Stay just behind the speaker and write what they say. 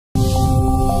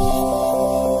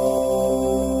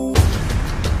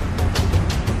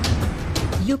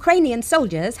Ukrainian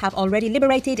soldiers have already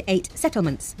liberated 8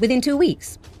 settlements. Within 2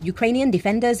 weeks, Ukrainian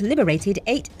defenders liberated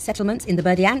 8 settlements in the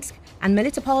Berdyansk and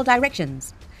Melitopol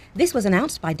directions. This was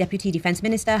announced by Deputy Defense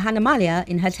Minister Hanna Maliar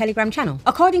in her Telegram channel.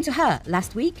 According to her,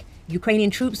 last week,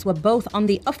 Ukrainian troops were both on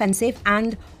the offensive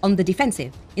and on the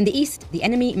defensive. In the east, the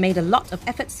enemy made a lot of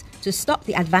efforts to stop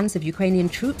the advance of Ukrainian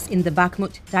troops in the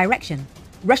Bakhmut direction.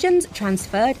 Russians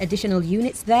transferred additional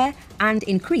units there and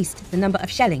increased the number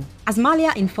of shelling. As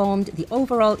Maliar informed, the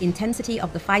overall intensity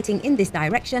of the fighting in this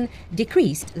direction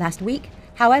decreased last week.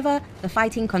 However, the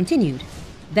fighting continued.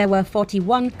 There were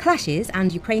 41 clashes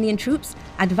and Ukrainian troops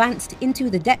advanced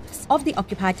into the depths of the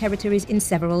occupied territories in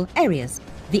several areas.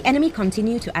 The enemy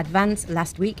continued to advance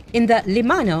last week in the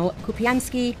Limano,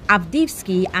 Kupiansky,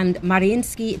 Avdiivsky and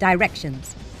Mariinsky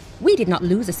directions. We did not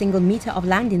lose a single meter of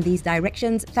land in these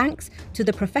directions thanks to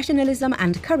the professionalism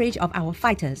and courage of our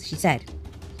fighters, she said.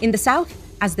 In the south,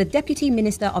 as the Deputy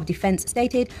Minister of Defense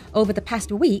stated, over the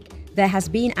past week, there has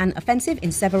been an offensive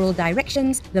in several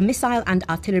directions. The missile and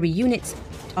artillery units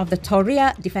of the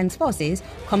Tauria Defense Forces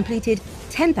completed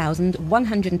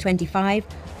 10,125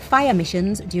 fire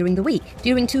missions during the week.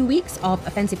 During 2 weeks of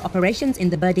offensive operations in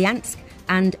the Berdyansk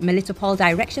and Melitopol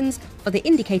directions for the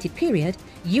indicated period,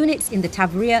 units in the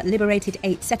Tavria liberated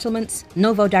 8 settlements: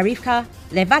 Novodarivka,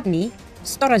 Levadny,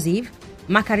 Storoziv,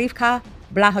 Makarivka,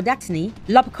 Blahodatsny,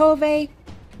 Lobkove,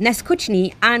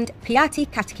 Neskuchny and Piaty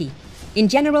Katki. In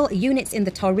general, units in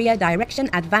the Tauria direction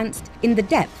advanced in the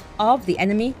depth of the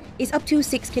enemy is up to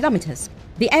 6 kilometers.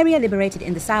 The area liberated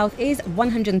in the south is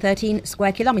 113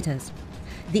 square kilometers.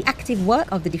 The active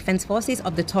work of the defense forces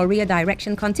of the Tauria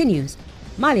direction continues,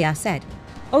 Maliar said.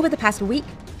 Over the past week,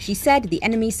 she said the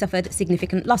enemy suffered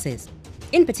significant losses.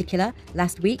 In particular,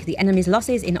 last week, the enemy's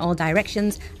losses in all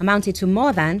directions amounted to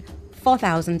more than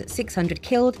 4,600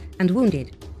 killed and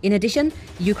wounded. In addition,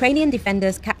 Ukrainian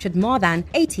defenders captured more than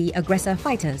 80 aggressor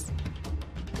fighters.